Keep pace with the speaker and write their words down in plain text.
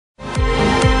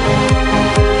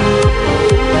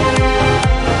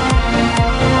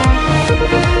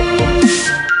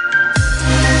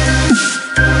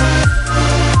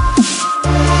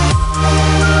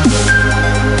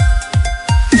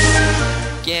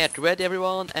Get ready,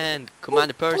 everyone, and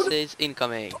CommanderPerceiz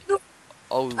incoming.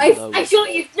 Oh no. I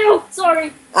shot you. No,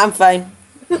 sorry. I'm fine.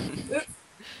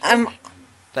 I'm.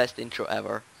 Best intro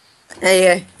ever.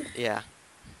 Hey. Yeah.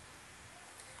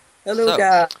 Hello, So,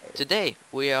 guys. today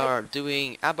we are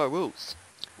doing ABBA Rules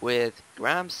with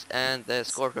Gramps and the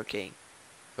Scorpion King.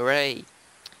 Hooray!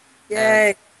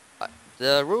 Yay.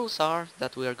 The rules are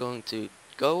that we are going to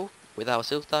go with our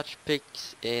silk touch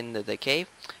picks in the cave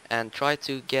and try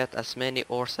to get as many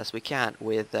ores as we can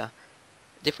with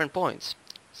different points.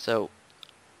 So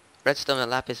redstone and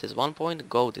lapis is 1 point,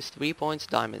 gold is 3 points,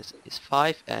 diamonds is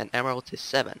 5 and emerald is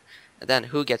 7. And then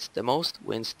who gets the most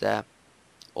wins the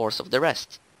ores of the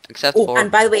rest. Except for,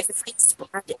 and by the way, if it's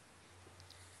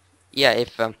yeah,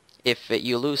 if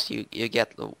you lose, you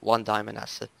get 1 diamond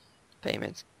as a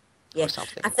payment or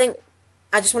something. I think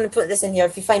I just want to put this in here.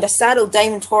 If you find a saddle,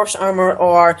 diamond, horse armor,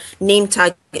 or name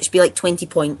tag, it should be like 20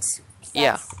 points.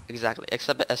 Yeah, exactly.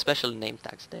 Except especially name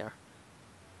tags there.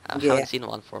 I haven't seen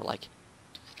one for like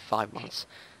 5 months.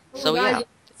 So yeah,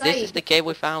 this is the cave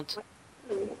we found.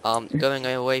 Going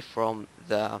away from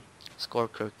the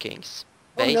Scorpion King's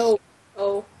base. Oh no!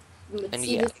 Oh. And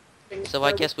yeah, so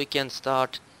I guess we can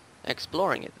start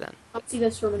exploring it then. I'll see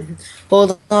this for a minute.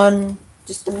 Hold on,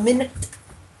 just a minute.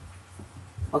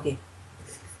 Okay.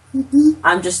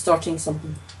 I'm just starting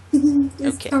something.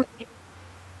 Okay.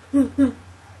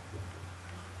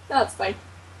 That's fine.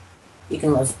 You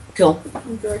can live. Cool.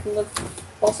 I'm sure I can live.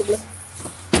 Possibly.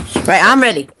 Right, I'm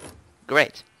ready.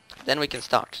 Great. Then we can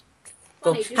start.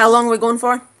 Go. How long are we going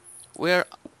for?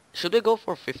 Should we go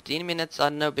for 15 minutes? I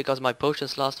don't know, because my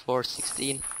potions last for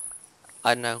 16.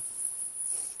 I don't know.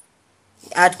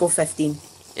 I'd go 15.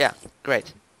 Yeah,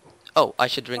 great. Oh, I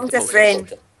should drink the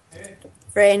potions.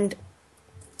 Friend.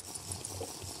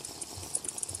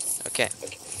 Okay.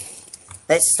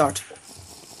 Let's start.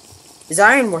 Is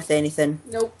iron worth anything?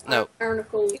 Nope. No. Iron or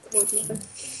coal worth nothing.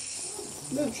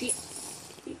 Move, sheep.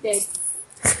 Sheep dead.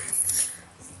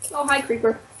 Oh, hi,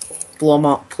 creeper. Blow 'em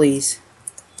up, please.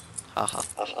 Haha.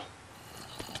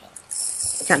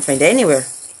 Can't find anywhere.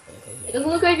 It doesn't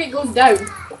look like it goes down.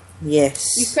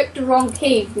 Yes. You picked the wrong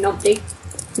cave, numpty.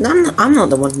 No, I'm not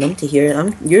the one numpty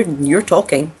here. You're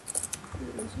talking.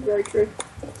 That's very true.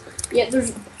 Yeah,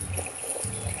 there's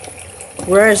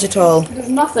Where is it all?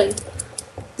 nothing.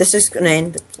 This is gonna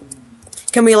end.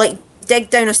 Can we like dig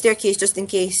down a staircase just in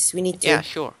case we need to? Yeah,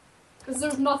 sure. Because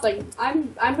there's nothing.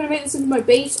 I'm gonna make this into my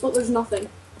base, but there's nothing.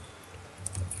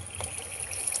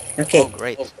 Okay. Oh,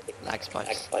 great. Lag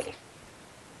spikes.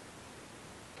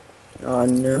 Oh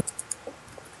no.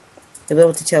 You'll be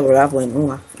able to tell where I've went.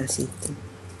 Oh, I see.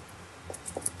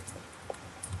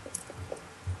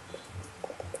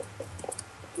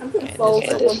 I'm gonna Okay, follow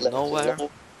this is nowhere.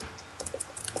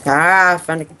 Ah, I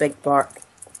found a big bark.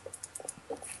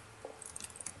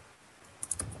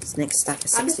 This next stack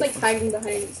is I'm just 60. like hiding behind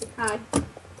it. It's like, hi.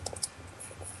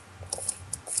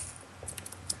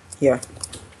 Here.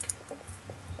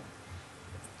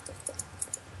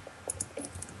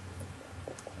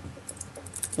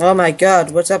 Oh my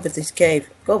god, what's up with this cave?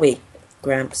 Go away,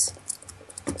 Gramps.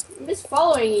 I'm just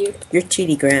following you. You're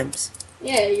cheaty, Gramps.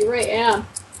 Yeah, you're right, I am.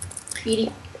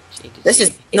 Petey. This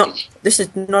is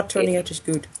not turning out as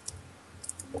good.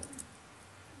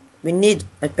 We need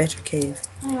a better cave.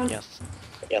 Hang on. Yes.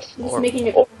 I'm just making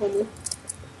it homely.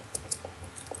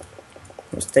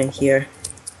 What's down here?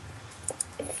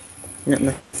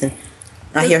 Nothing.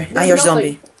 I There's hear nothing.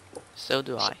 zombie. So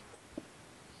do I.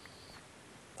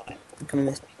 I'm coming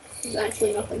with. There's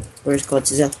actually nothing. Where's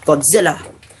Godzilla? Godzilla!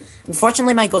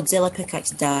 Unfortunately, my Godzilla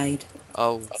pickaxe died.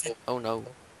 Oh no.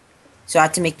 So I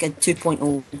had to make a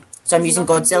 2.0. So I'm using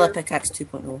Godzilla pickaxe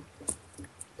 2.0.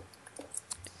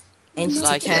 It's Entity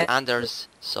like cat. Anders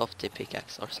softy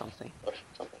pickaxe or something.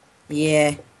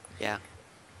 Yeah. Yeah.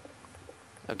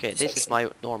 Okay, this is my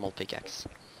normal pickaxe.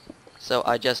 So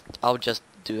I'll just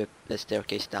do a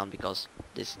staircase down because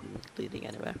this isn't leading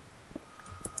anywhere.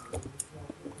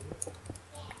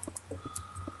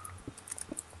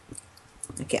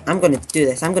 Okay, I'm gonna do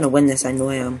this. I'm gonna win this. I know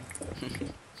I am.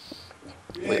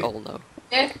 We all know.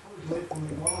 Yeah.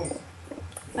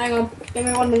 Hang on. Give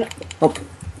me 1 minute. Oh,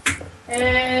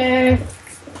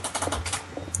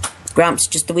 Gramps,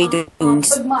 just the way doing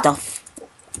stuff.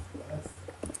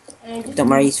 Don't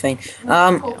worry, he's fine.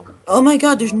 Oh my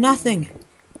god, there's nothing.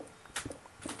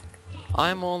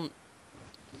 I'm on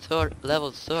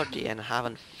level 30 and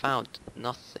haven't found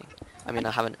nothing. I mean,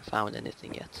 I haven't found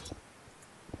anything yet.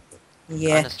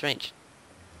 Yeah. Kinda strange.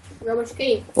 Rubbish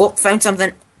cave. Oh, found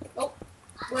something. Oh,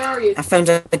 where are you? I found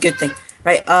a good thing.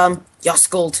 Right, Yoss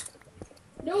gold.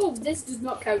 No, this does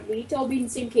not count. We need to all be in the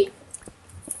same cave.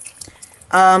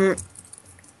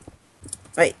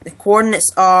 Right, the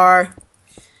coordinates are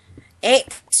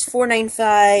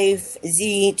X495,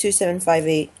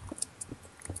 Z2758.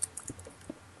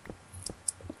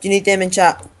 Do you need them in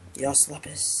chat? Yes,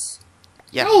 Lapis.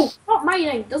 Yes. No, not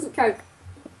mining. Doesn't count.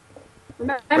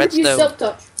 Remember to use Redstone. silk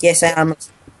touch. Yes, I am.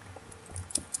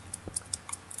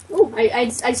 Oh, I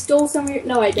stole some of your...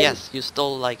 No, I didn't. Yes, you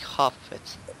stole like half of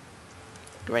it.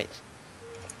 Great.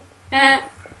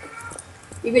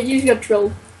 You could use your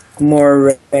troll.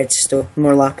 More redstone,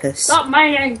 more lapis. Stop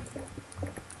mining!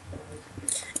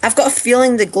 I've got a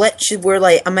feeling the glitch where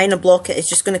like I mine a block, it's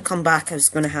just going to come back. It's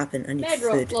going to happen. I need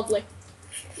Bedrock, food. lovely.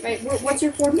 Right, what's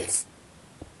your coordinates?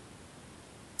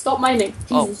 Stop mining.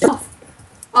 Oh. Jesus. Oh.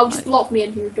 I'll just block me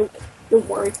in here. Don't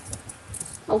worry.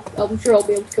 I'm sure I'll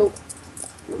be able to cope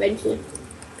eventually.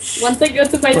 One thing good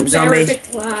to my Zombie.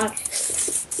 perfect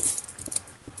class.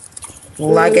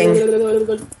 Lagging.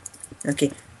 Okay.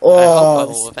 I Oh, hope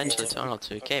I will eventually turn out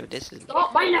to okay, but this is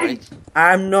Stop mining! great.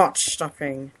 I'm not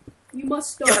stopping. You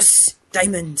must stop. Yes,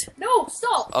 diamond. No,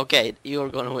 stop! Okay, you're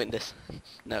gonna win this.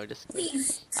 No, just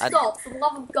Please I- stop, for the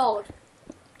love of God.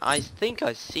 I think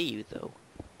I see you though.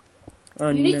 Oh,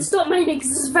 You need no. to stop mining because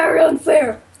this is very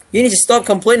unfair. You need to stop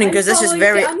complaining because this is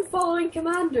very. I'm following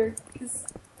Commander because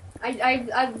I've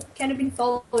kind of been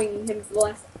following him for the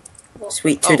last. Well,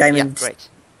 Sweet, two Oh, diamonds. yeah, great.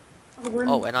 we're in-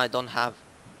 Oh, and I don't have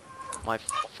my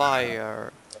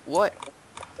fire. What?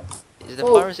 Is the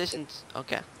Oh. fire resistance?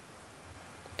 Okay.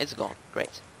 It's gone.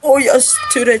 Great. Oh yes,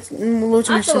 two red. Loads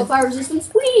of I still have resistance. fire resistance.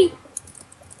 Whee!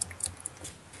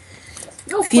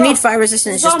 No, If you need fuck. fire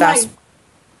resistance, It's just on ask mine.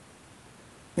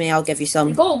 me. I'll give you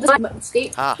some. Gold.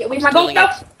 Escape. Ah, Get away I'm from my gold.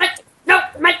 stealing No,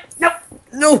 it. no,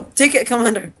 No, take it,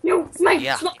 Commander. no, it's mine.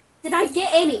 Yeah. It's not. Did I get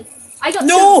any? I got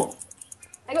No. two.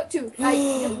 I got two. I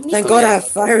need Thank to God get- I have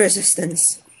fire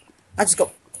resistance. I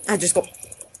just got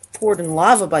poured in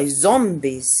lava by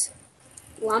zombies.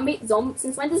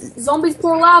 Since when does zombies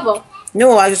pour lava?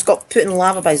 No, I just got put in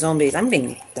lava by zombies. I'm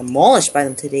being demolished by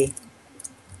them today.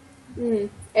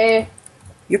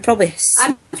 You're probably.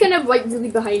 I'm kind of like really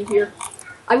behind here.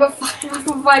 I got five. I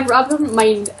got five. I don't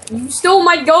mind. You stole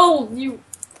my gold. You.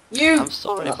 I'm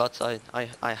sorry, but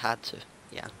I had to.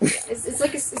 Yeah. It's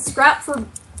like a scrap for.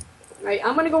 Right,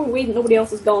 I'm gonna go away. Nobody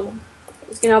else is gone.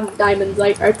 It's gonna have diamonds.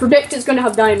 Like I predict, it's gonna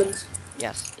have diamonds.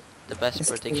 Yes. The best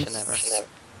prediction ever.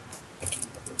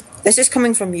 This is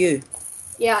coming from you.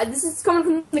 Yeah, this is coming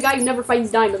from the guy who never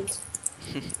finds diamonds,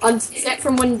 except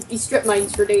from when he strip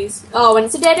mines for days. Oh, and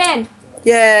it's a dead end.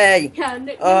 Yay! Yeah.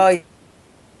 Oh,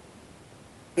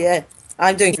 yeah.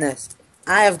 I'm doing this.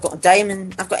 I have got a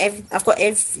diamond. I've got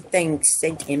everything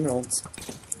except emeralds.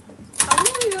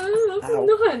 Oh, yeah, Ow.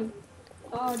 nothing.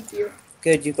 Oh dear.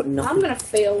 Good, you've got I'm nothing. gonna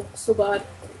fail so bad.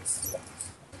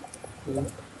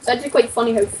 It's actually quite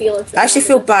funny how fail. I actually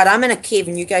feel bad. I'm in a cave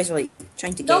and you guys are like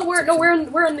trying to get. No,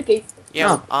 we're in the cave.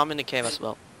 Yeah, Oh. I'm in the cave as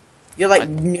well. You're like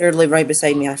nearly right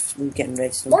beside me. I'm getting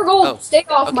redstone. More gold. Oh, Stay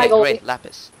off Okay, my gold. great.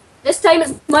 Lapis. This time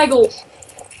it's my goal.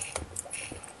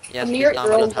 Yes, I'm near this time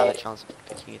your I own don't have a head. chance of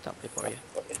picking it up before you.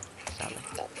 Sadly.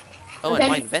 Oh, and Okay.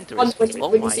 my inventory is.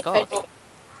 Oh my god.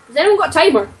 Has anyone got a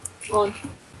timer on?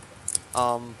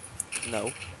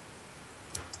 No.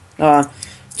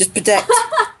 Just predict.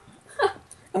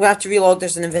 I'm gonna have to relog.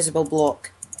 There's an invisible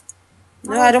block.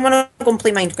 No, I don't want to go and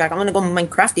play Minecraft. I'm gonna go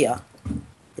Minecraftia,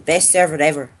 the best server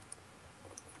ever.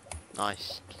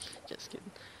 Nice. Just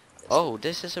kidding. Oh,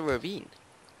 this is a ravine.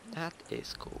 That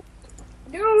is cool.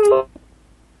 No.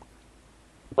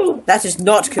 That is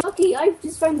not cool. Lucky, I've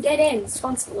just found dead ends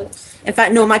constantly. In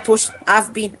fact, no, my potion. I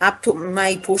put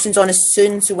my potions on as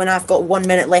soon. So when I've got 1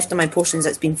 minute left on my potions,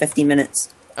 it's been 15 minutes.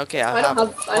 Okay, I I don't have have-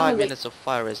 I don't 5 have, like- minutes of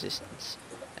fire resistance.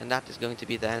 And that is going to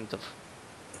be the end of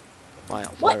my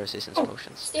What? fire resistance Oh.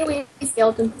 potions. Stay away,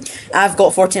 skeleton. I've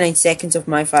got 49 seconds of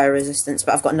my fire resistance,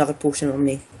 but I've got another potion on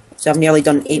me, so I've nearly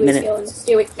done Stay 8 away, minutes. skeleton.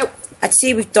 Stay away. No. I'd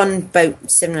say we've done about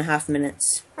 7.5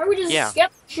 minutes. How would just Yeah.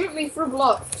 skeleton shoot me through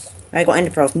blocks? I got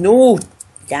ender pearls. No,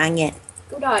 dang it.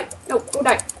 Go die. No, go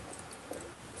die.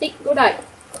 Go die.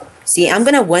 See, I'm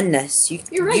gonna win this.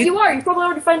 You're right, you are. You probably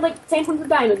already found like 10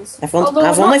 diamonds. I've Although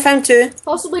only not- found 2.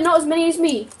 possibly not as many as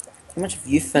me. How much have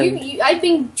you found? I've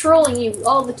been trolling you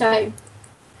all the time.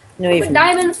 No, But even.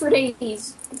 diamonds for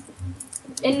days.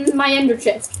 In my ender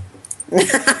chest.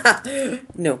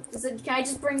 No, Can I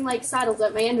just bring like saddles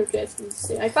out my ender chest and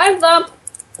say, I found them?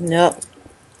 no.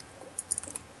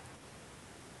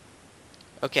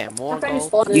 Okay, more I'm trying to gold.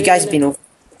 spawn You in guys a have been minute.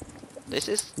 over This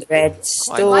is Like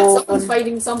redstone. someone's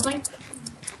fighting something.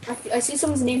 I see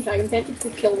someone's name tag. I'm tempted to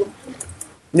kill them.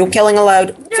 No killing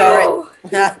allowed. Sorry.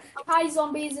 No! Hi,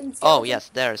 zombies and Oh yes,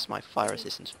 there's my fire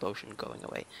resistance potion going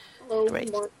away. Hello,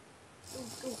 Great. Mark.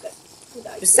 Okay.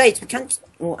 Besides, we can't.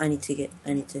 Oh, I need to drink.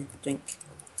 I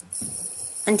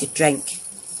need to drink.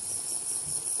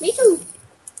 Me too.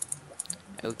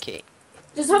 Okay.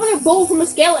 Does having a bowl from a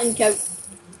skeleton count?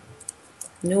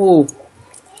 No.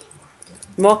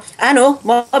 I know.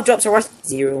 Mob drops are worth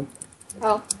 0.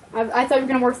 Oh, I thought you were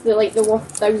gonna worth the worth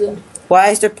 1,000. Why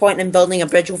is there point in building a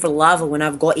bridge over lava when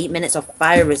I've got 8 minutes of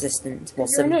fire resistance? Well,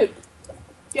 You're a noob.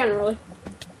 Generally.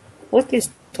 Look who's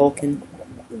talking.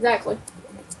 Exactly.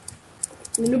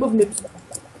 The noob of noobs.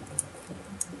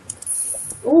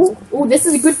 Oh, this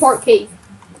is a good part cave.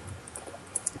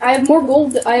 I have more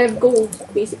gold. I have gold,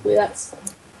 basically. That's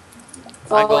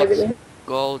I all got I really have.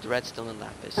 gold, redstone, and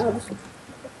lapis.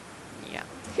 Yeah.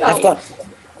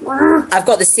 I've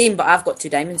got the same, but I've got 2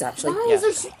 diamonds actually. Why is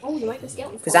there oh, you might be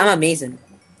skeleton. Because I'm amazing.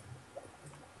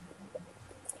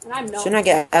 And I'm not. Soon I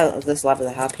get out of this lava,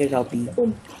 the happier I'll be.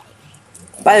 Boom.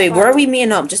 By the way, where are we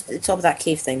meeting up? Just at the top of that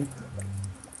cave thing.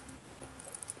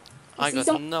 I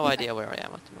got no idea where I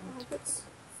am at the moment.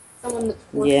 Someone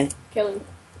that's worth killing.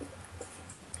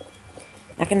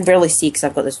 I can barely see because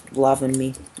I've got this lava in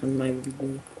me. On my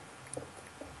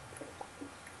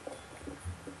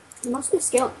There must be a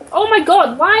skeleton. Oh my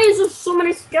god, why is there so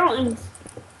many skeletons?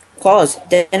 Cause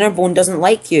Dinnerbone doesn't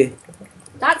like you.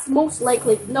 That's most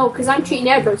likely. No, because I'm cheating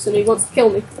Everest and he wants to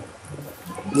kill me.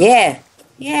 Yeah.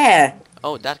 Yeah.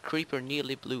 Oh, that creeper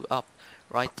nearly blew up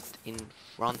right in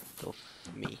front of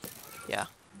me. Yeah.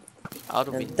 Out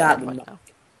of me That right now.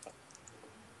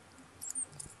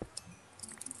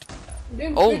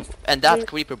 Dude, Oh, and that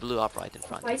creeper blew up right in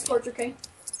front of me. Ice Scorcher, okay?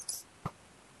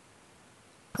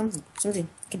 Something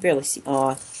I can barely see.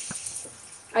 Oh,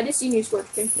 I just seen you, Scorcher,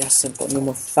 okay? yes, I've got no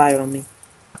more fire on me.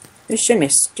 Who's showing me a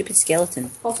stupid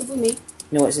skeleton? Possibly me.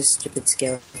 No, it's a stupid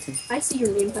skeleton. I see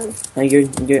your name tag.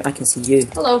 No, I can see you.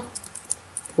 Hello.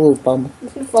 Oh, bum. I'm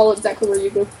just gonna follow exactly where you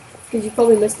go. Because you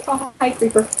probably missed. Oh, hi,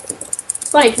 creeper.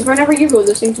 It's funny, because whenever you go,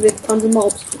 there seems to be tons of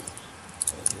mobs.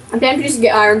 I'm tempted just to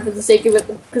get iron for the sake of it,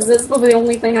 because that's probably the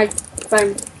only thing I've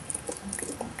found.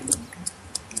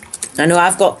 I know,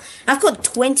 I've got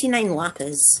 29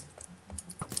 lapis.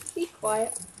 Be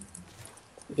quiet.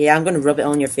 Yeah, I'm gonna rub it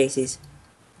on your faces.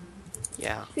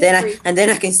 Yeah. Feel free. Then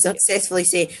I can successfully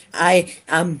say, I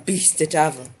am beast at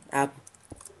Ava.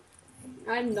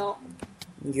 I'm not.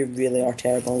 You really are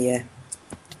terrible, yeah.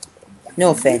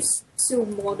 No offense. So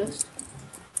modest.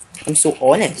 I'm so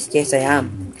honest. Yes, I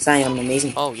am. Because I am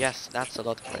amazing. Oh yes, that's a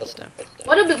lot of redstone.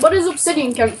 What does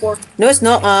obsidian count for? No, it's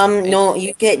not. No,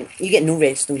 you get no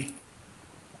redstone.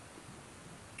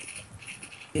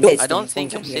 I don't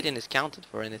think obsidian is counted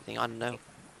for anything. I don't know.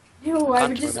 No, I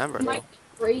Can't would just remember, mine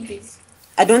for ages.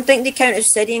 I don't think they count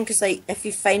obsidian because, like, if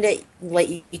you find it, like,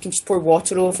 you can just pour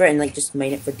water over it and, like, just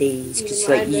mine it for days. Cause,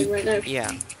 like, Right now.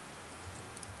 Yeah.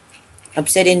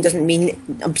 obsidian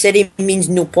means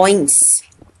no points.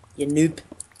 You noob.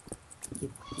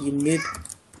 You noob.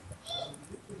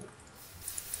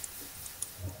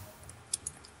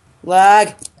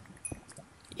 Lag.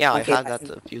 Yeah, Okay, I've had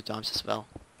that a few times as well.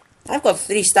 I've got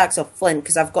 3 stacks of flint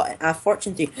because I've got a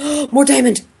fortune 3. More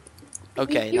diamond.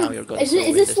 Okay, now you're going. Is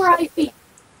this where I've been?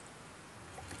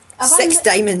 6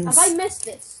 diamonds. Have I missed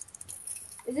this?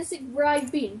 Is this where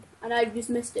I've been and I've just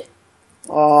missed it?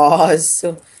 Oh,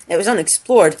 so it was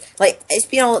unexplored. Like, it's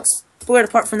been all explored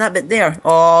apart from that bit there.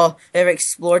 Oh, ever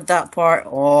explored that part?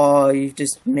 Oh, you've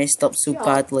just messed up so Yeah.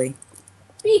 badly.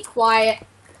 Be quiet.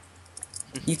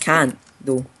 You can't,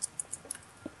 though.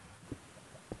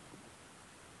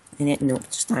 No,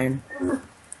 just iron.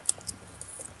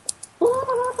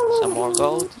 Some more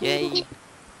gold, yay!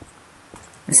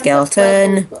 A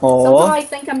skeleton. Somehow Oh, I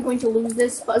think I'm going to lose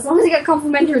this, but as long as I get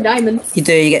complimentary diamond. you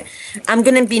do. You get. I'm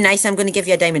gonna be nice. I'm gonna give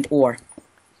you a diamond ore.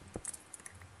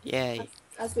 Yay!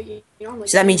 That's what you normally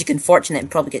So that do. means you can fortune it and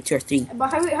probably get 2 or 3.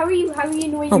 But how are you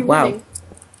knowing Oh, you're wow. winning?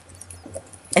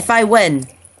 If I win,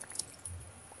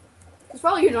 Because for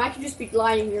all you know, I could just be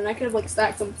lying here and I could have like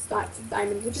stacked some stacks of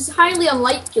diamonds, which is highly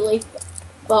unlikely,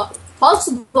 but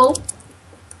possible.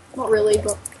 Not really,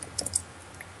 but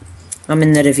I'm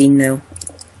in the ravine now.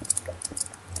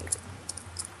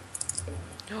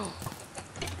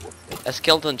 A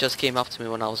skeleton just came up to me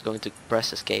when I was going to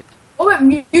press escape. what about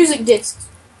music discs?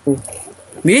 Ooh.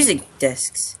 Music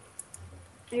discs.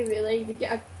 Maybe like you could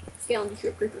get a skeleton to shoot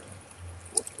a creeper.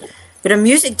 Would a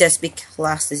music disc be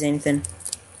classed as anything?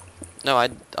 No, I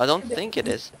don't think it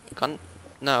is.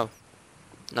 No,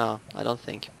 I don't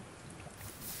think.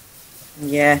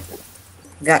 Yeah,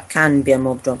 that can be a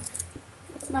mob drop.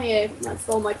 That's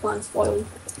all my plans spoiled.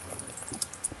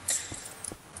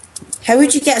 How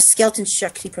would you get a skeleton to shoot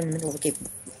a creeper in the middle of a cave?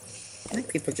 I think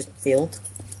creeper just failed.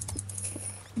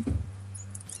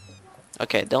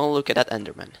 Okay, don't look at that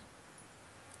Enderman.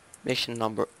 Mission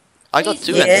number... I got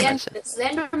 2 Yeah. Endermans. It's the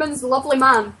Enderman's lovely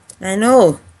man. I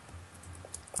know.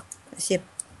 I see.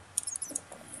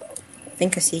 I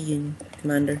think I see you,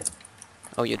 Commander.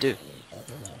 Oh, you do?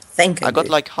 Think I got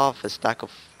do. like half a stack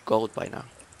of gold by now.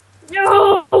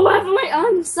 No,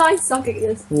 I'm so suck at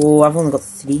this. Oh, I've only got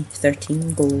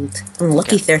 13 gold. I'm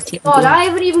lucky Okay. 13 God, gold. I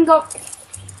haven't even got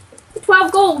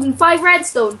 12 gold and 5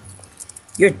 redstone.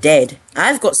 You're dead.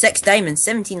 I've got 6 diamonds,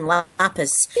 17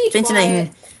 lapis, Be 29...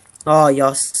 quiet. Oh,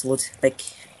 yes, load. Big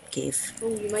cave. Oh,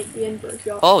 you might be in for a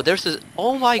shot. Oh, there's a...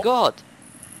 Oh my god!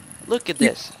 Look at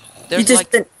this. There's just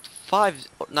like didn't- 5...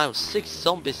 No, 6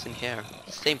 zombies in here.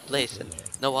 Same place and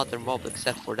no other mob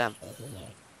except for them.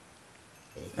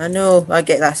 I know, I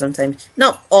get that sometimes.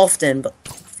 Not often, but a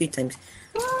few times.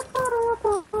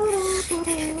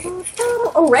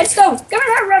 Oh, redstone! Give me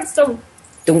that redstone!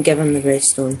 Don't give him the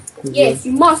redstone. Yes,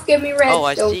 you must give me redstone. Oh,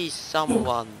 I see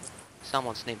someone...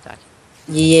 Someone's name tag.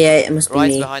 Yeah, it must be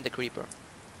Right me. behind the creeper.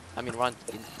 I mean, right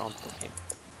in front of him.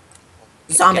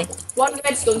 You saw me. 1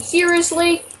 redstone.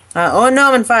 Seriously? Oh no,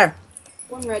 I'm on fire.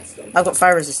 1 redstone. I've got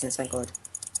fire resistance, thank God.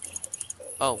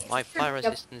 Oh, my fire Yep,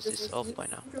 resistance this is off by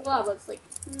now. Lava. It's like,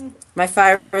 My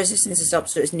fire resistance is up,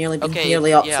 so it's nearly Okay,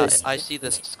 up. yeah, So it's, I see the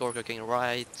score cooking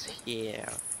right here.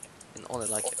 In only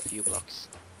like a few blocks.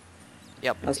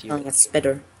 Yep, I was it's you. playing a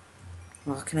spitter.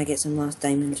 Oh, can I get some last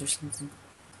diamonds or something?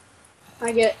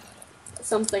 I get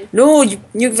something. No,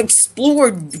 you've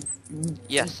explored.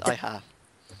 Yes, I have.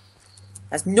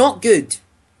 That's not good.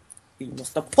 You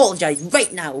must apologize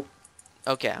right now.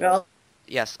 Okay, Well,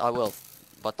 yes, I will.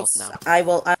 But not now. I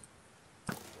will.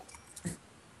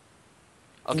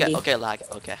 Okay, Indeed. okay, lag.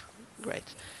 Okay, great.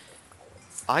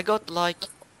 I got like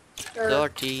Or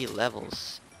 30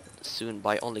 levels soon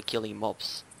by only killing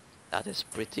mobs. That is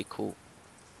pretty cool.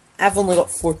 I've only got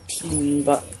 14,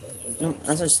 but no,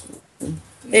 that's just.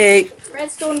 Hey,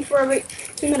 redstone for about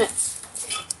 2 minutes.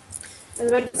 I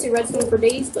was about to say redstone for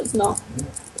days, but it's not.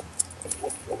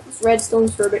 It's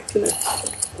redstones for about 2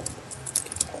 minutes.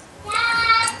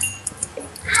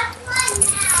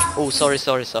 Oh, sorry. it's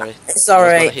I was gonna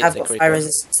alright. hit I've the got creeper. fire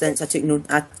resistance. I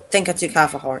think I took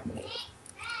half a heart.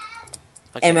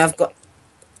 Okay. I've got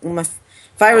my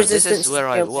fire Oh, this resistance. is where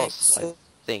I failed was, next, I so-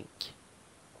 think.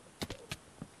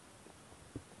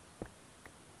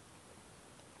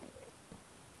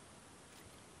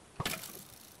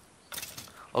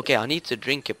 Okay, I need to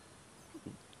drink a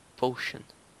potion.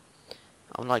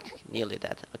 I'm like nearly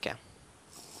dead. Okay.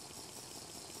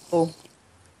 Oh.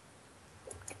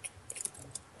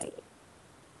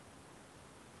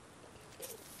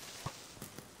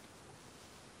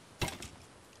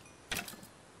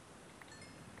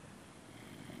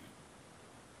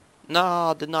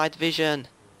 No, the night vision.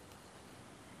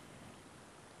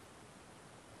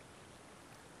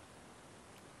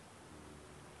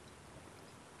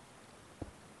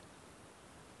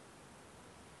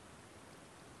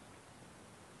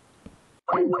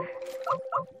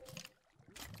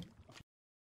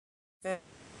 Uh,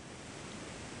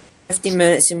 15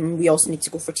 minutes and we also need to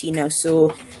go for tea now,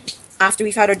 so after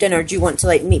we've had our dinner, do you want to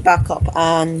like meet back up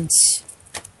and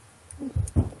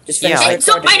just finish Yeah, our Hey,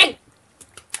 stop recording? mining!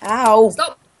 Ow!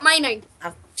 Stop mining!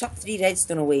 I've chucked 3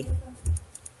 redstone away.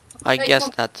 I Hey, guess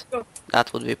come on.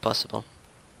 that would be possible.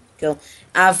 Cool.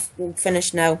 I've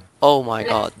finished now. Oh my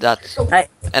god, that's... Right.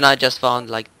 And I just found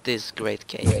like this great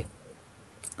cave.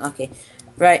 Okay.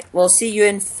 Right, we'll see you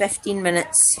in 15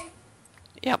 minutes.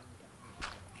 Yep.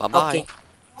 Bye bye. Okay.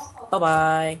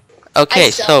 Bye-bye. Okay, I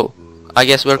so I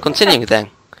guess we're continuing then.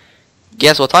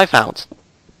 Guess what I found?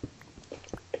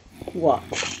 What?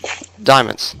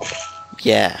 Diamonds.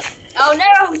 Yeah. Oh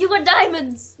no, you got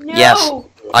diamonds! No! Yes,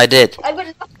 I did. I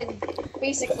got nothing,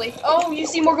 basically. Oh, you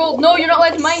see more gold. No, you're not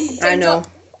allowed to mine. I Time's know.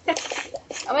 up.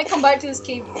 I might come back to this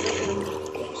cave.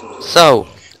 So,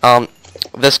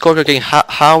 the score cooking,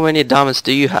 how many diamonds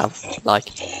do you have? Like,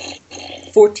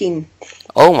 14.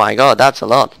 oh my god, that's a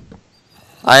lot.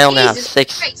 I only have Jesus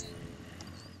 6. Christ.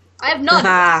 I have none.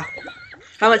 Haha.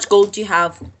 How much gold do you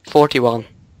have? 41.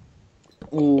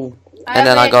 Ooh. And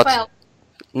then I have got 12.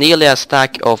 nearly a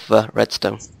stack of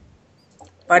redstone.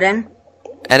 Pardon?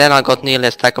 And then I got nearly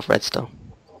a stack of redstone.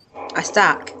 A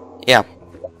stack. Yeah.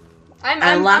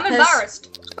 I'm lapis?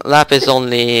 embarrassed. Lapis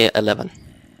only 11.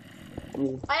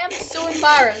 I am so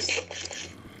embarrassed.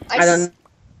 I don't.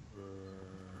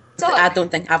 suck. I don't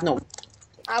think I've no.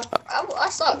 I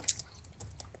suck.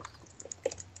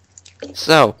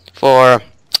 So, for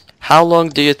how long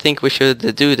do you think we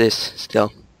should do this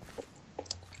still?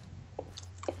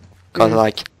 Cause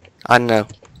like, I don't know.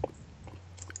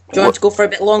 Do you want to go for a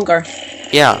bit longer?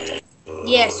 Yeah.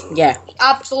 Yes, Yeah.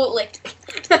 absolutely.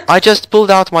 I just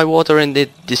pulled out my water and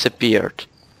it disappeared.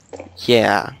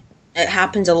 Yeah. It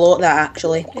happens a lot, that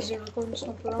actually. Is there recording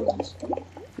stuff around this?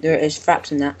 There is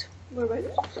fraps in that. What about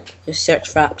this? Just search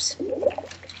fraps.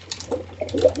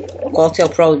 Quality will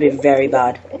probably be very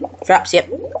bad. Fraps, yep.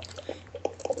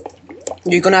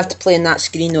 You're gonna have to play in that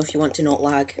screen though if you want to not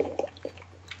lag.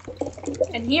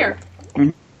 And here.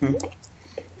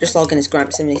 Just log in as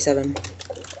Gramp77.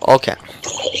 Okay.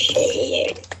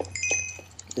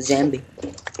 Zombie.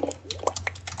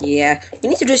 Yeah, we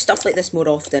need to do stuff like this more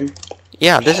often.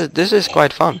 Yeah, this is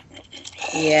quite fun.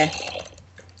 Yeah.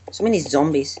 So many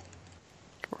zombies.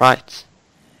 Right.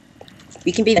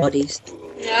 We can be the bodies.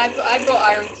 Yeah, I've got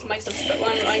iron for my stuff, but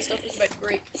my stuff is about to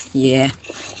break. Yeah.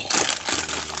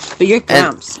 But you're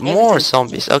Gramps. And more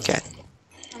zombies. Okay.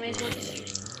 I mean, it's not-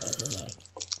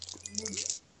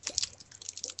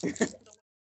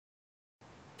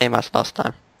 Same as last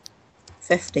time.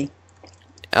 50.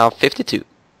 52.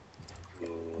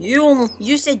 You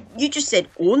just said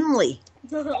only.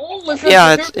 Only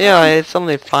Yeah, 50. it's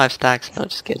only 5 stacks. No,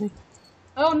 just kidding.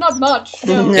 Oh, not much.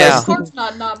 No, Yeah. of course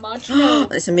not much. No.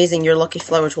 It's amazing your Lucky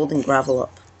Flower's holding gravel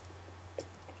up.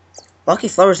 Lucky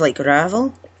Flower's like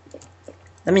gravel?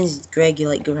 That means, Greg, you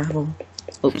like gravel.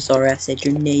 Oh, sorry, I said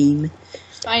your name.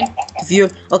 It's fine. Viewer.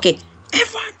 Okay,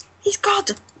 everyone, he's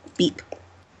got Beep.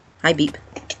 Hi, Beep.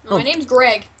 No, my name's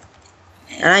Greg.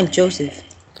 And I'm Joseph.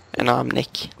 And I'm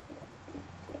Nick.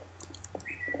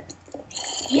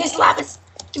 Yes, lapis.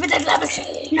 Give me that lapis.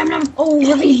 Nom nom. Oh,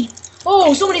 ravine.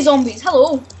 Oh, so many zombies.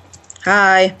 Hello.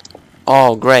 Hi.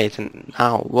 Oh, great. And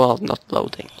now world not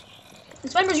loading.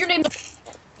 It's fine. What's your name?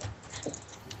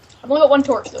 I've only got one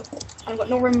torch though. I've got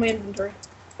no room in my inventory.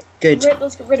 Good. Right,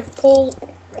 let's get rid of coal.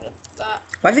 Rid of that.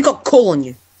 Why have you got coal on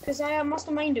you? Because I must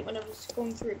have mined it when I was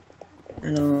going through. I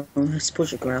know. I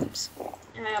suppose you're Gramps.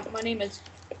 My name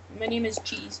is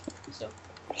Cheese. So.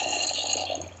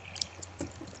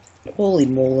 Holy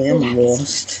moly, I'm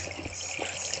lost.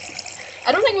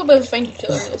 I don't think we'll be able to find each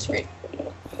other. That's great.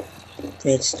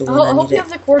 Redstone. I I hope need you it.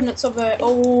 have the coordinates of it.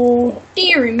 Oh,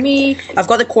 dearie me. I've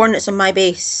got the coordinates on my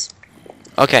base.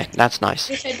 Okay, that's nice.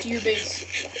 Just head to your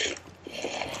base.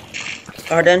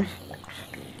 Pardon?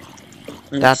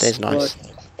 That is nice.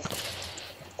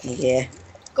 Yeah.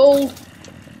 Gold.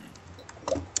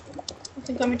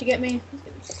 Nothing coming to get me. Let's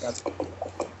get this stuff.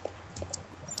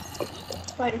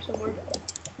 Spider somewhere.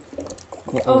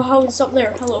 Oh, how is up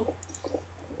there? Hello.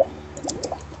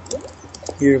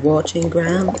 You're watching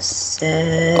Gramps.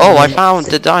 Oh, I found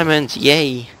the diamonds.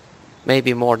 Yay.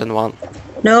 Maybe more than one.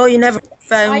 No, you never I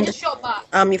found. just shot back.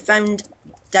 You found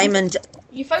diamond.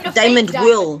 You found a Diamond fake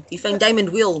wool. You found diamond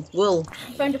wool. Wool.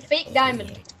 You found a fake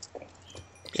diamond.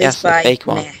 Yes, By- a fake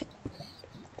one. Meh.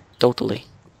 Totally.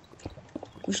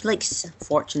 We should like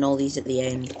fortune all these at the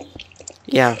end.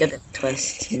 Yeah. Give it a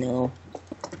twist, you know.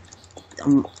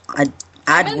 I'd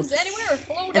Diamonds anywhere?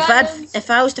 Hello, if diamonds.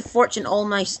 I was to fortune all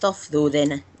my stuff though,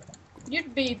 then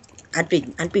You'd be. I'd be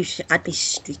street. I'd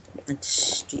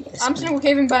street this. I'm man. single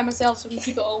caving by myself, so we can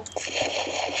keep it all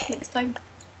next time.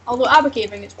 Although ABBA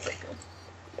caving is pretty cool.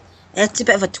 It's a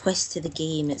bit of a twist to the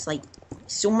game. It's like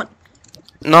so much.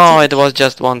 No, it was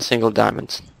just one single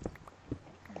diamond.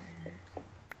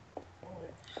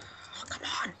 Oh, come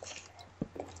on.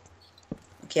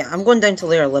 Okay, I'm going down to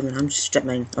layer 11. I'm just strip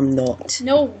mining. I'm not.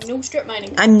 No strip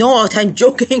mining. I'm not. I'm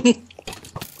joking.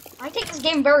 I take this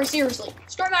game very seriously.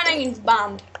 Strip mining is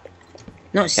banned.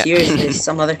 Not seriously. As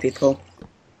some other people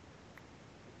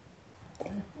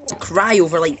cry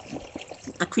over like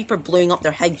a creeper blowing up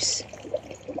their house.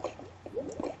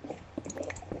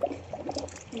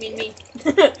 You mean me?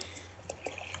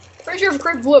 Pretty sure if a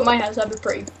creep blew up my house, I'd be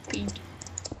pretty peeved.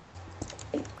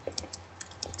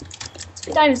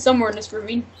 There's diamonds somewhere in this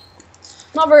ravine.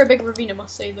 Not a very big ravine, I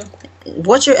must say, though.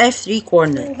 What's your F3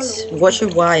 coordinates? hello. What's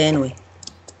your Y anyway?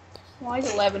 Why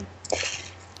is 11?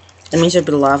 That means there'll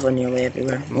be lava nearly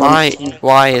everywhere. My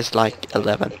Y is like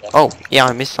 11. Oh, yeah,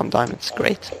 I missed some diamonds.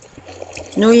 Great.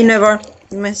 No, you never.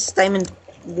 You missed diamond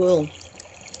wool.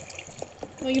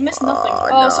 No, you missed nothing. Oh,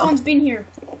 Oh, no. someone's been here.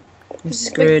 I'm This is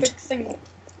a screwed. big thing.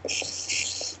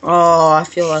 Oh, I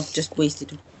feel I've just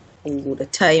wasted a load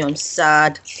of time. I'm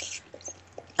sad.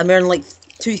 I'm earning like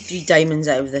 2-3 diamonds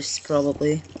out of this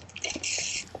probably.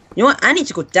 You know what? I need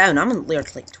to go down. I'm in layer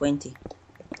like 20. You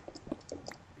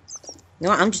know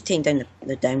what? I'm just taking down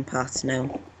the down paths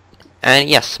now. And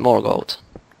yes, more gold.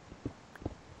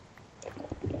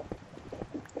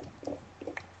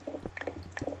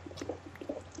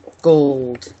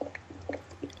 Gold.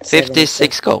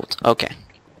 56 gold. Okay.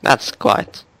 That's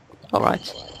quite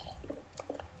alright.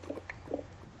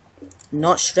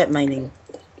 Not strip mining.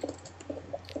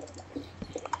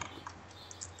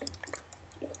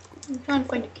 I'm trying to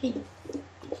find a key.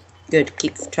 Good,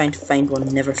 keep trying to find one,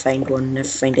 never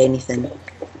find anything.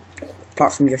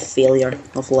 Apart from your failure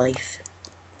of life.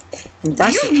 And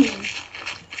that's...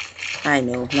 I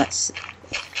know, that's...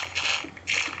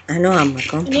 I know I'm a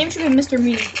The name should be Mr.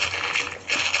 Meaning.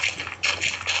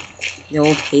 The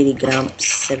old Hairy Gramps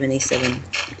 77.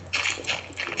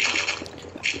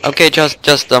 Okay,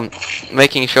 just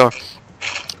making sure.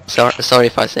 Sorry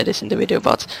if I said this in the video,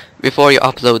 but before you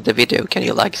upload the video, can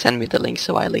you like send me the link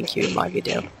so I link you in my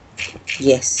video?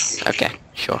 Yes. Okay,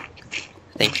 sure.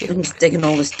 Thank you. I'm just digging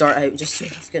all this dirt out just so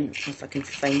if I can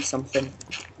find something.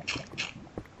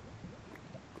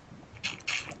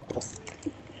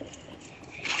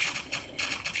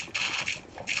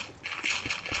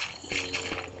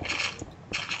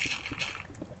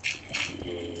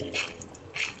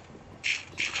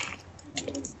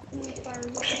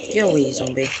 Get away,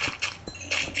 zombie.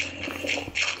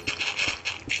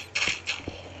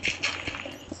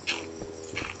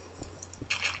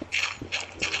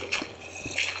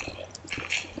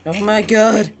 Oh my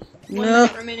god! No!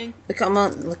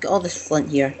 Look at all this flint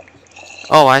here.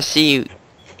 Oh, I see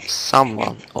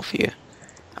someone of you.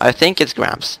 I think it's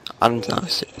Gramps. I don't know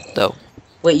though.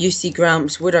 Wait, you see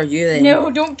Gramps? Where are you then?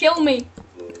 No, don't kill me.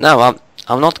 No,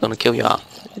 I'm not gonna kill you.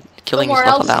 Killing is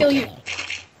not allowed. Kill you.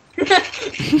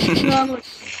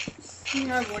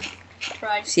 No, I would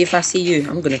try. See if I see you,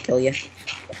 I'm gonna kill you.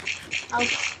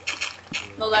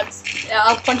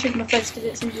 I'll punch you with my fist because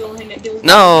it seems the only thing that deals.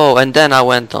 No, and then I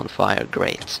went on fire.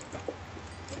 Great.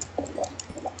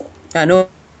 I know.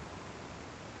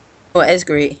 Oh, it is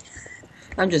great.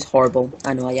 I'm just horrible.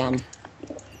 I know I am.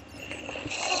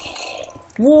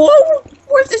 Whoa!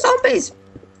 Where's the zombies?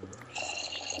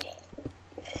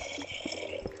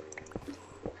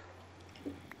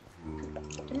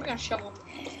 Give me a shovel.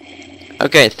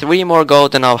 Okay, 3 more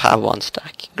gold and I'll have 1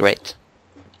 stack. Great.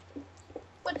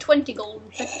 What 20 gold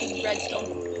and 50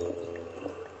 redstone?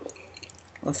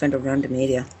 I found a random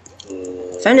area.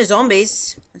 Found the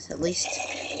zombies. That's at least.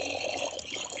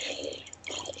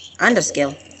 And a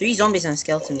skill. 3 zombies and a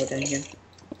skeleton were down here.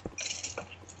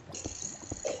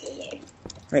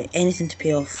 Right, anything to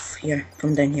pay off here.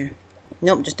 Come down here.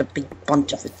 Nope, just a big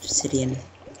bunch of obsidian.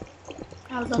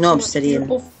 No obsidian. You're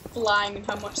both flying and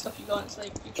how much stuff you got. It's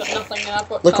like you've got nothing and I've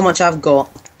got. Look how much I've got.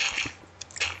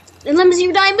 And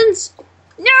limousine diamonds?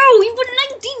 No, you've got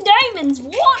 19 diamonds.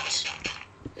 What?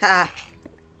 Ha!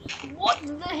 What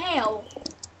the hell?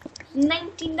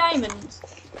 19 diamonds.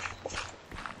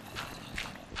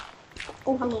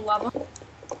 Oh, hello, lava.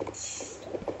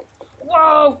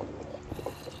 Whoa!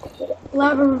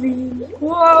 Lava ravine.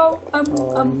 Whoa!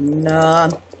 Oh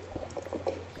no!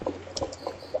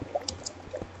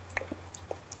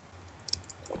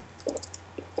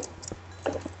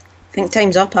 I think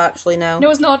time's up actually now.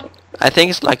 No, it's not. I think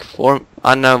it's like 4.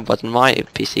 I know, but in my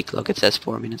PC clock it says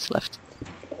 4 minutes left.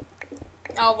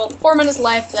 Oh well, 4 minutes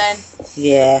left then.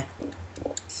 Yeah.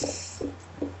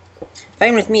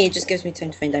 Fine with me, it just gives me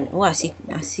time to find diamond. Oh, I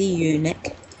see you,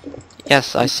 Nick.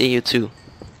 Yes, I see you too.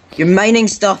 You're mining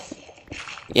stuff.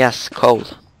 Yes, coal.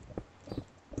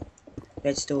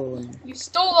 Redstone. You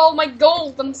stole all my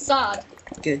gold. I'm sad.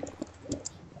 Good.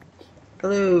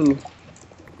 Hello.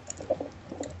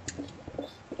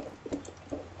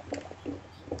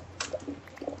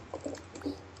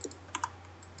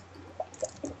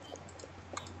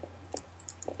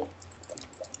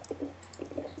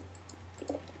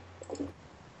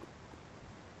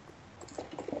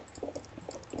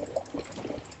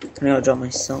 I know I dropped my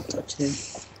salt touch there.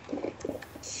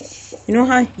 You know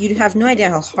how you have no idea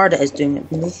how hard it is doing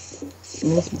it.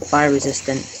 Most fire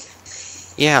resistant.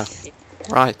 Yeah,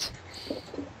 right.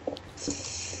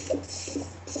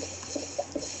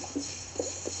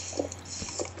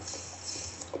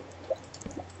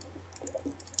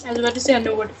 I was about to say I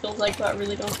know what it feels like, but I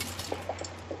really don't.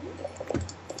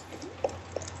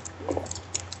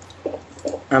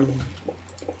 I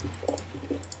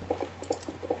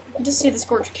just say the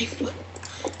Scorch King.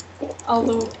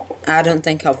 Although I don't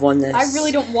think I've won this. I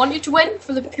really don't want you to win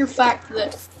for the pure fact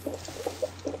that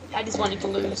I just want you to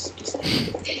lose, just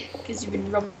because you've been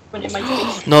rubbing it in my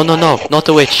face. No, not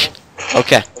a witch.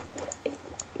 Okay.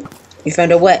 You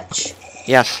found a witch.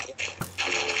 Yes.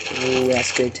 Oh,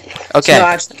 that's good. Okay. No,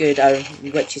 that's good.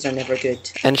 Witches are never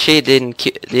good. And she didn't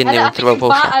even throw a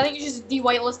potion. I think you just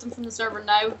de-whitelist him from the server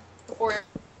now before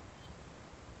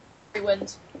he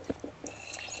wins.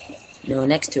 No,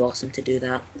 Nick's too awesome to do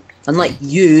that. Unlike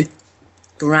you,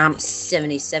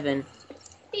 Gramps77.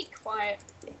 Be quiet.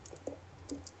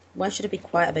 Why should I be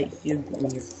quiet about you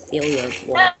and your failure?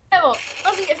 What? Well,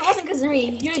 if it wasn't because of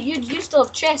me, you still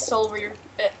have chests all over your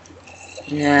bit.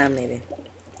 Yeah, maybe.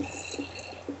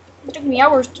 It took me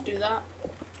hours to do that.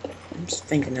 I'm just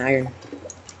thinking iron.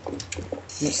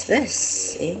 What's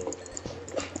this, eh?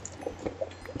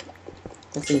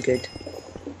 Nothing good.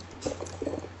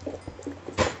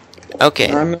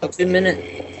 Okay. I'm not 2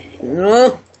 minutes.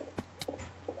 No!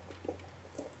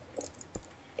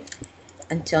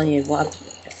 I'm telling you what,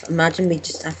 imagine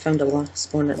I found a last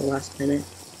spawn at the last minute.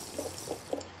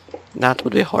 That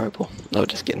would be horrible. No,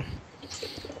 just kidding.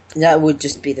 That would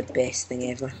just be the best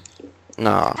thing ever.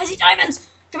 No. I see diamonds!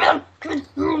 Come on!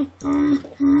 Come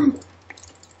on!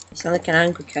 You sound like an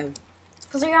angry cow.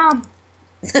 Because I am.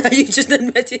 You just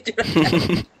admitted you're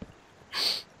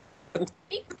a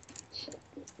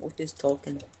What is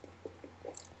talking?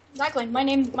 Exactly. My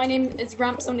name is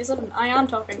Gramp77. I am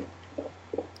talking.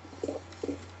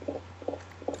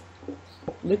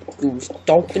 Look who's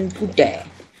talking today.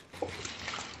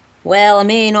 Well, I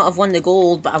may not have won the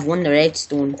gold, but I've won the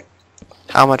redstone.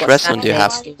 How much redstone do you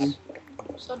have?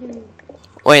 Sudden...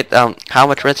 Wait, how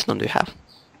much redstone do you have?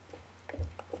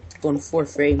 Going 4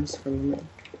 frames from me.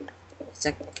 It's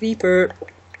a creeper.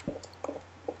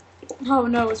 Oh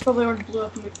no, it's probably already blew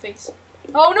up in my face.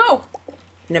 Oh no!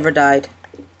 Never died.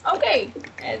 Okay.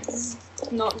 It's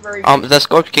not very The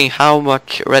Scorpion King, how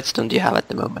much redstone do you have at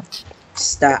the moment?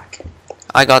 Stack.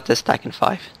 I got the stack in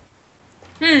 5.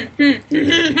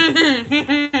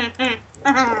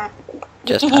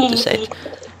 Just had to say it.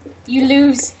 You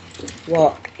lose.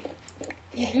 What?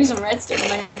 You lose on redstone,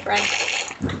 my friend.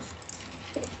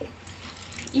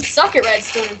 You suck at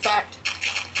redstone, in fact.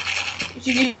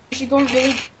 You should go and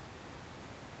really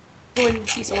go and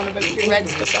see someone about your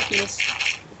redstone suckiness.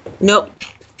 Nope.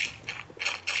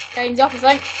 Time's up, I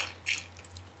think.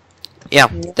 Yeah,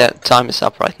 the time is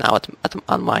up right now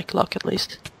on my clock at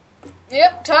least.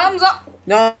 Yep, time's up.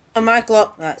 No, on my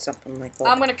clock. That's up on my clock.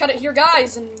 I'm gonna cut it here,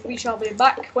 guys, and we shall be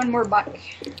back when we're back.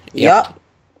 Yep.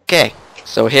 Okay,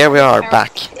 so here we are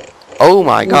back. Oh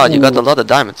my god, you got a lot of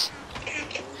diamonds.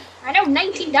 I know,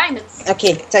 19 diamonds.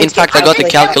 Okay. In fact, I got the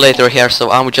calculator here, so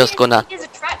I'm just gonna... He is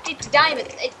attracted to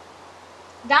diamonds.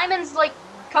 Diamonds, like,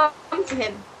 come to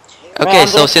him. Okay,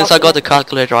 so since I got the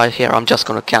calculator right here, I'm just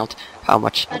gonna count how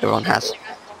much everyone has.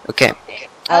 Okay.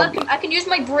 I can use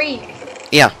my brain.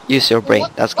 Yeah, use your brain.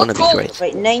 That's gonna be great.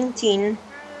 Right, 19.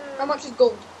 How much is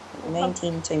gold?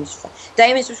 19 times 5.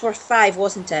 Diamonds was worth 5,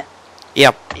 wasn't it?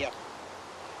 Yep.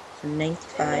 So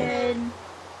 95. 10.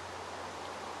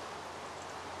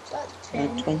 So that's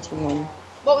 10. 21.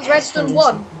 What was redstone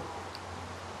 1?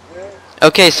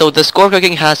 Okay, so the Scorpion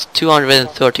King has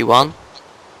 231.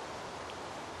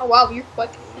 Oh wow, you're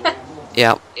quick.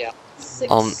 Yeah.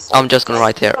 6. I'm just gonna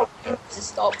write here. Oh, it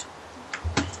stopped.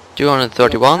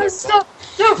 231. Oh, stop!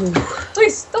 No!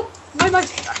 Please stop! My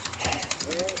mouse!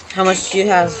 How much do you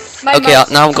have? My Okay, mouse.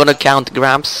 now I'm gonna count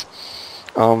grams.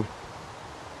 Hang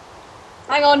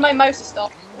on, my mouse is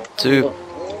stopped. 2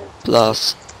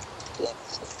 plus...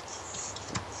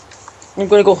 I'm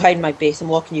gonna go hide in my base. I'm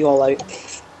locking you all out.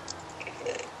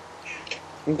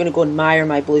 I'm gonna go admire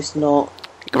my blue snot.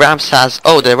 Grams has...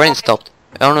 Oh, the rain stopped.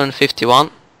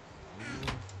 151.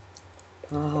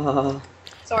 Ah.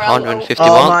 Sorry, I'll 151.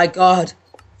 Oh my god.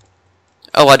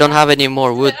 Oh, I don't have any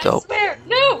more wood I though. swear,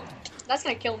 no! That's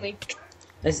gonna kill me.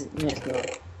 This is, no, it's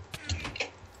not.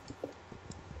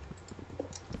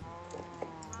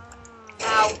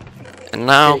 Ow. And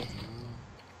now...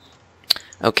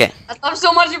 Okay. I'd love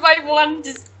so much if I won.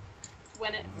 Just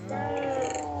win it.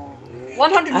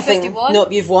 I think, 151.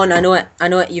 nope, you've won. I know it. I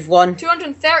know it. You've won.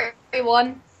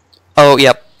 231. Oh,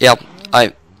 yep.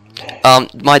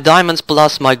 My diamonds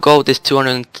plus my gold is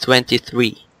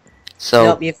 223. So,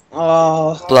 Nope, you've.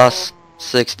 Oh. plus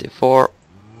 64.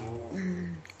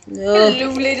 No.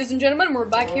 Hello, ladies and gentlemen. We're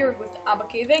back here with ABBA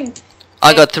Caving.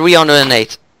 I got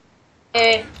 308.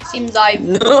 Seems I've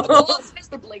No. lost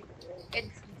miserably.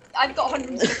 I've got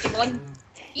 161.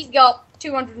 He's got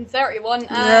 231. And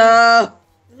No.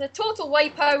 the total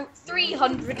wipeout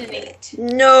 308.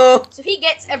 No. So he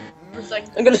gets everything.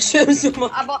 I'm gonna shoot him so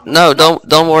much. No,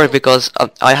 don't worry because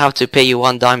I have to pay you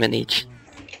 1 diamond each.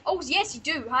 Oh yes, you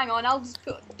do. Hang on, I'll just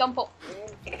dump up.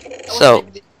 So,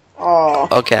 Oh.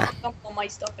 okay. Dump all my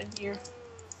stuff in here.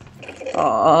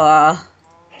 Oh.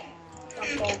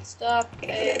 Dump all the stuff.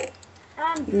 And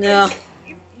No.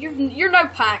 you're now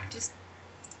packed. Just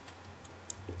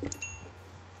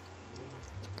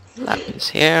That is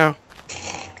here.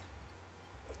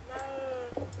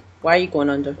 Why are you going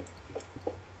under?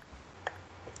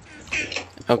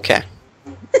 Okay.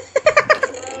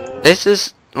 This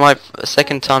is my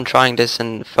second time trying this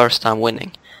and first time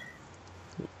winning.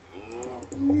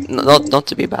 Not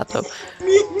to be bad though.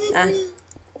 Ah.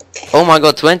 Oh my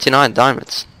god, 29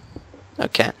 diamonds.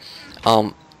 Okay.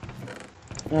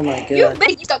 Oh my You god.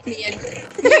 big stuck me in.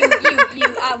 You,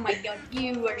 oh my god,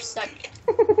 you were stuck.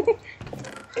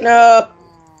 No!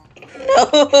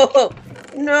 No!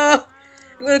 No!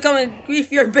 I'm gonna come and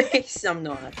grief your base. I'm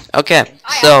not. Okay,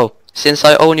 so since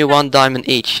I own you 1 diamond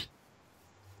each,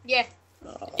 Yeah.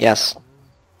 yes,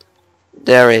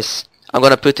 there is. I'm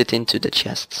gonna put it into the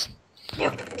chests.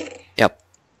 Yep. They're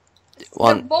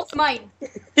One. both mine.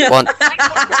 One.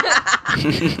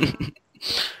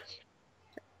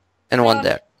 And one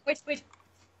there. Wait.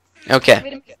 Okay.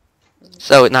 Wait a minute.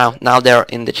 So now they're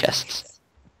in the chests.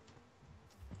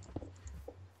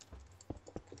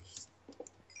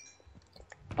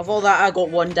 Of all that, I got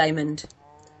 1 diamond.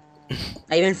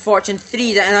 I even fortune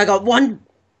 3 and I got 1.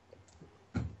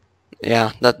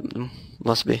 Yeah, that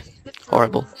must be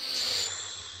horrible.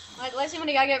 Let's see how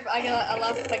many I get. I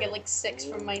love if I get like 6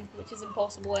 from mine, which is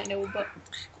impossible, I know, but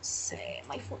say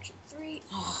my fortune 3.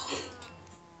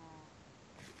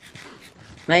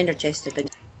 Mine are chested big.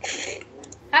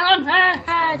 Hang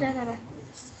on.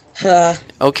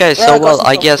 Okay, Well, so I got some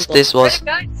I guess comfortable. this was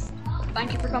Guys,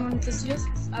 thank you for coming to see us.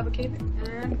 Advocate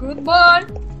and goodbye.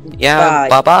 yeah.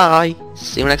 Bye. Bye bye.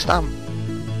 See you next time.